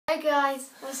Hey guys,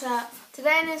 what's up?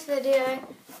 Today in this video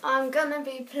I'm gonna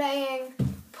be playing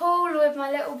pool with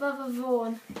my little brother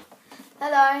Vaughan.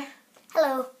 Hello.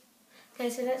 Hello.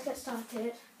 Okay, so let's get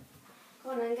started.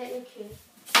 Go on then, get your cue.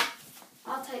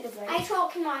 I'll take the break. I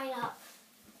took mine up.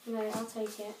 No, I'll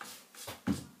take it.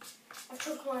 I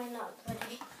took mine up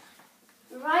already.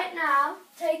 Right now,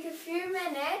 take a few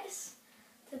minutes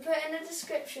to put in the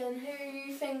description who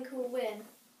you think will win.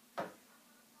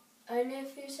 Only a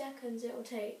few seconds it will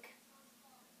take.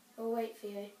 We'll wait for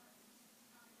you.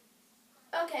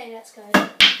 Okay, let's go.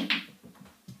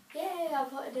 Yay, I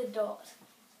put a dot.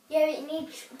 Yeah, it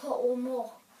needs to put one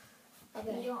more.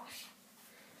 Okay. Gosh.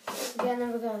 Yeah,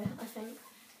 another go, I think.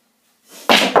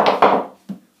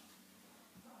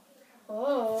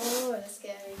 Oh, that's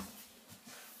scary.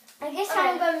 I guess Okay.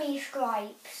 I'm going to be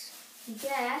stripes.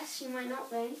 Yes, you might not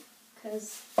be.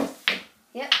 Because,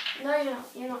 yep, no you're not.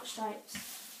 You're not stripes.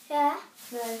 Yeah?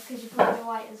 No, because you put the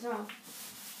white as well.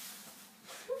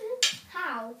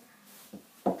 How?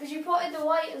 Because you potted the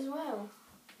white as well.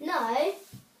 No.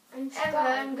 I'm stripes.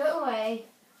 Evan, go away.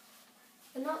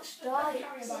 They're not stripes.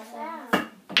 Sit down.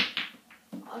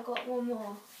 I got one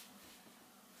more.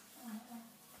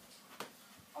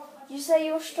 You say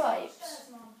you're stripes?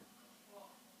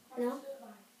 No.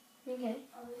 Okay.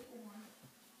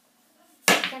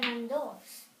 Then I'm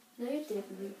dots. No, you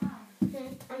didn't.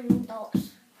 I'm dots.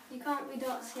 You can't be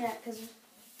dots yet because.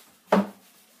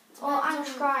 Or I'm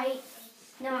stripes.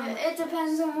 No. It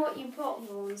depends on what you put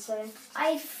on. So.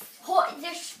 I put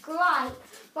the stripe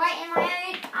right in my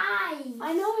own eye.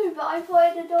 I know, but I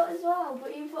potted the dot as well.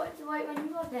 But you potted the white when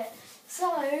you potted it.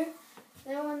 So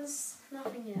no one's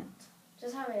nothing yet.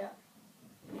 Just hurry up.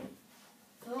 Okay.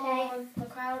 Oh, the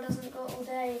crowd hasn't got all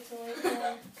day to wait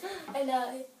there. I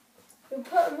know. We'll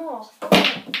put them off.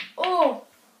 Oh!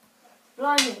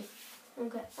 Blimey.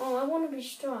 Okay. Oh, I want to be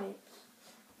striped.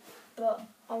 But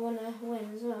I want to win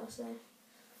as well, so.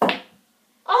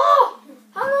 Oh!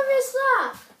 How did I miss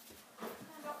that?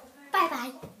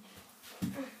 Bye-bye.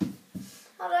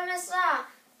 How did I miss that?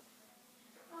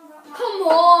 Come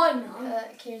on. The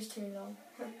queue's too long.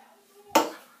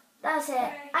 That's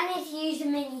it. I need to use the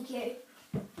mini cue.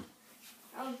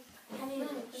 I need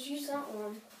to just use that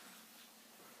one.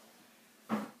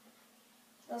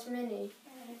 That's mini.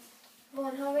 Come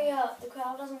on, hurry up. The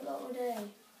crowd hasn't got all day.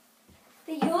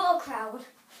 But you're a crowd.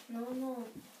 No, I'm not.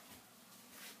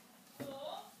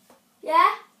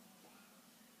 Yeah?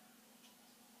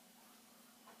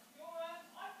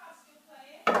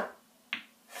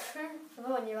 Come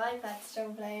on, your iPad's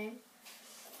still playing.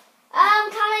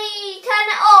 Can I turn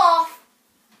it off?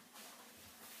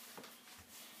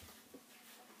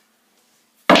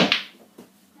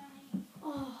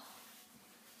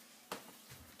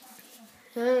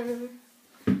 Oh.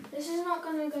 This is not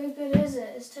going to go good, is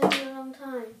it? It's taking a long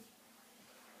time.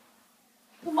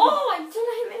 Oh, I didn't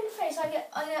hit me in the face.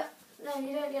 No,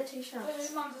 you don't get 2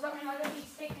 shots. Mum, does that mean I don't need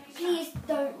to take any Please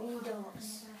don't need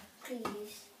dots.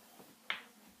 Please.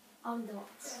 I'm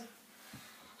dots.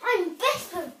 I'm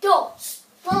best with dots.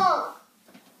 Ah.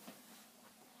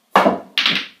 Oh,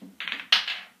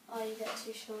 you get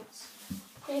 2 shots.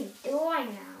 Who do I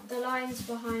now? The line's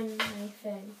behind my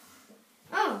thing.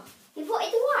 Oh, you put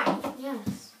it away?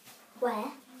 Yes.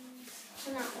 Where?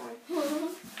 And that one.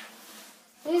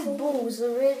 These balls are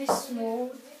really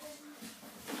small.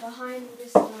 Behind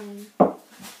this line. I'm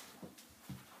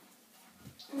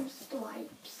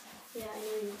stripes. Yeah, I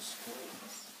know you're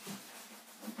stripes.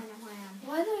 I know I am.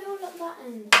 Why are they all at that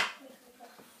end?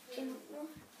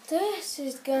 This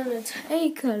is gonna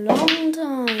take a long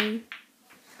time.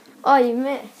 Oh, you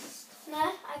missed. No,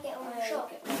 I get one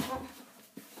shot.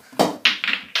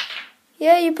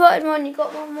 Yeah, you potted one. You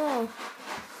got one more.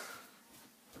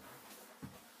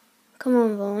 Come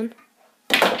on, Vaughan.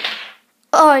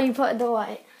 Oh, you potted the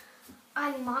white.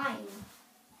 And mine.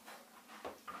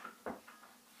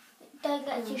 Don't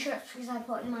get 2 shots because I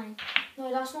put in mine.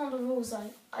 No, that's not the rules.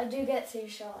 I do get 2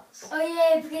 shots. Oh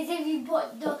yeah, because if you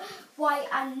put the white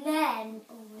and then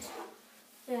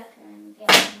Yeah,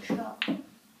 get 1 shot.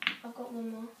 I've got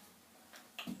one more.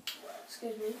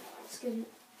 Excuse me. Excuse me.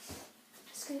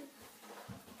 Excuse.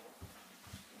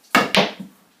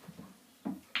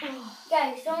 Oh.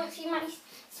 Go, someone see my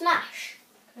smash.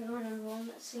 Go on, everyone.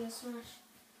 Let's see a smash.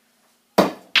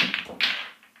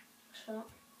 Shot.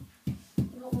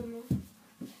 You got one more.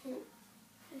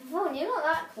 Vaughan, you're not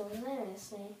that cool,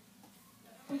 seriously.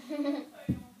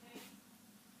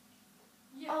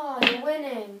 Oh, you're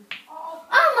winning. Oh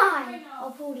my!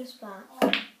 I'll pull this back.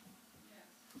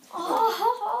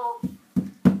 Oh!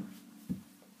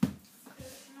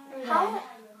 Okay. How?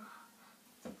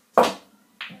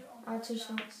 I have 2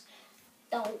 shots.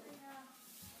 No.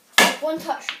 One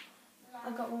touch.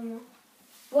 I got one more.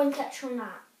 One touch on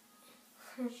that.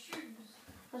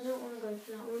 I don't want to go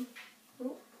for that one.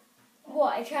 Oh.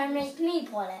 What? You trying to make me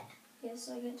pull it? Yes,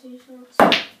 I get 2 shots.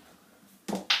 Got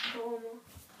one more.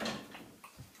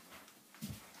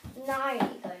 Now are you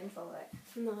going for it?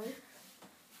 No.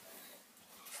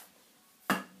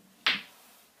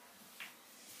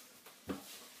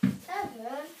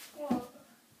 Evan? What?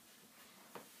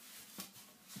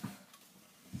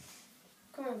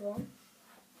 Come on, Vaughn.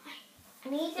 I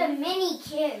need a mini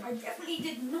cube. I definitely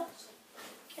did not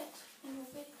get in your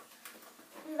video.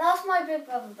 That's my big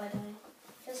brother, by the way.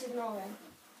 Just ignore him.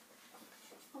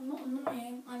 I'm not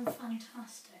annoying, I'm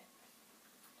fantastic.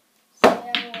 It's the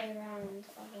other way around.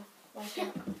 Like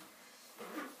that.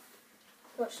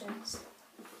 Watch this.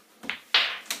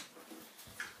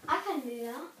 I can do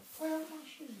that. Where are my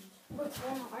shoes? What's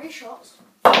one of our shots?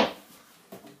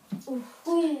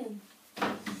 Boom.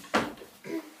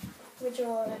 We're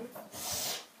drawing.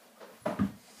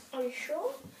 Are you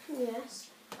sure? Yes.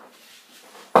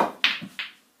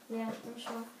 Yeah, I'm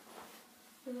sure.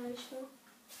 I'm very sure.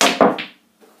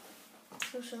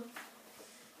 I'm sure.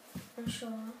 I'm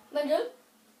sure. Madu?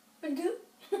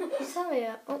 Sorry.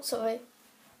 Oh, sorry.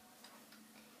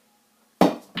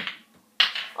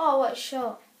 Oh, what a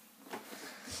shot.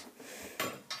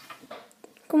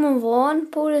 Come on, Vaughn.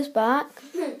 Pull this back.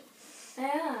 I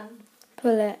am.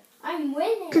 Pull it. I'm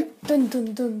winning. Dun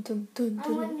dun dun dun dun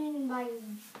I'm dun. winning by...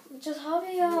 Just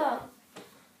hurry up.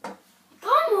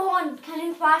 Come on! Can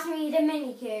you pass me the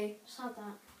mini cube? Just have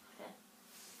that. Okay.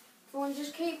 Vaughn,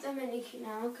 just keep the mini cube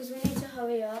now because we need to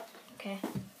hurry up. Okay.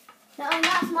 No,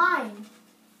 that's mine.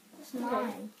 That's Okay.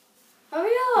 mine.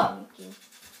 Hurry up.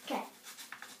 Okay.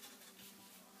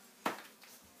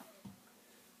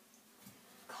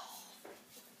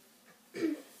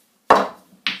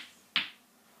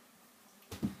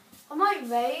 I might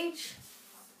rage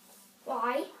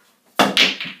Why?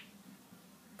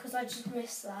 because I just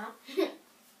missed that.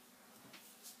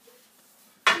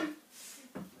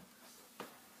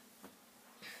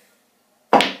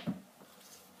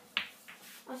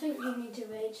 I think you need to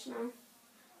rage now.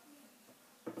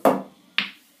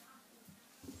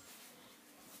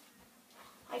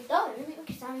 I don't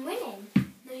because I'm winning.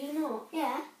 No, you're not.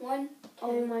 Yeah. 1, 2.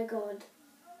 Oh my god.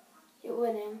 You're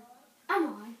winning. Am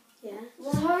I? Yeah.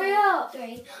 One, Just hurry up.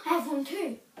 3. I have 1,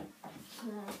 2. Come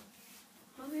on.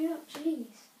 Hurry up, jeez.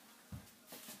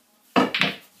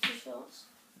 2 shots.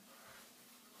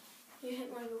 You hit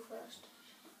my ball first.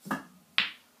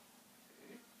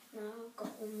 Now I've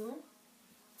got one more.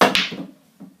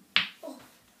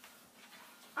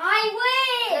 I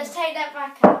win! Let's take that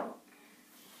back out.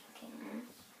 Okay.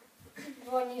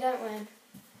 Ron, you don't win.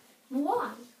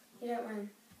 Why? You don't win.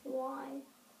 Why?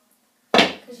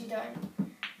 Because you don't.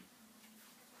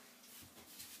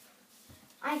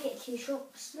 I get 2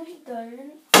 shots. No, you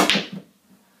don't.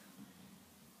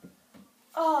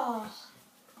 Oh.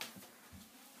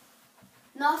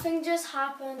 Nothing just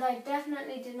happened. I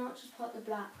definitely did not just pot the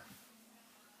black.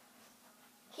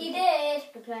 He did.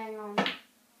 We're playing on.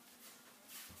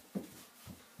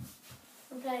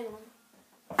 I'm playing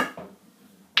on.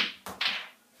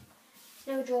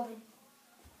 No drawing.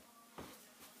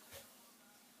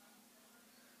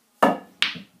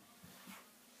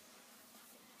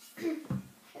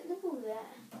 Hit the ball there.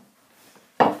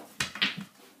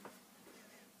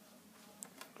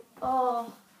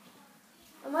 Oh.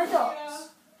 Am I dots?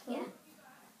 Yeah.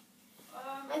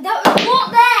 And that was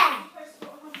not there!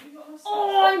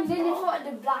 Oh, I'm feeling for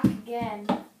the black again.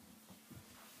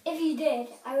 If you did,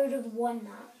 I would have won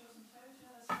that.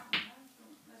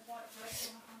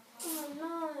 Oh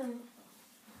no.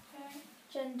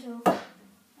 Gentle.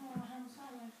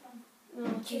 No,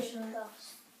 too short.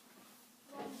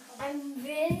 I'm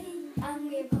really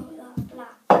angry about that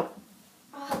black.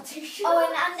 Oh, too short. Oh,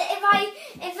 and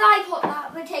if I put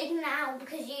that, we're taking it out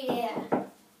because you did.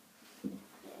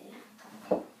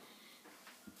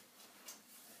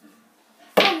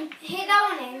 Hit that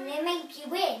one in and it makes you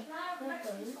win.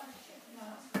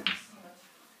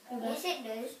 Yes, it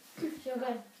does. You're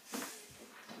good.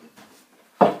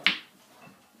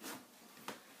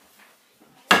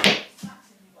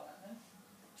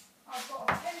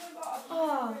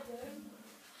 Oh,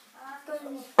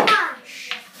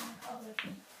 Smash!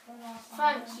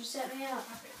 thanks, you set me up.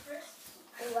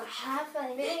 What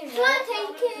happened? Really? Can I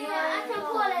take it? I can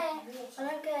pull it. I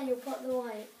don't care, you'll put the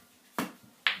white.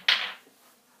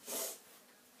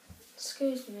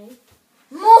 Excuse me.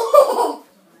 More!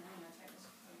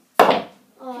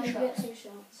 Oh, you get 2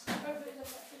 shots.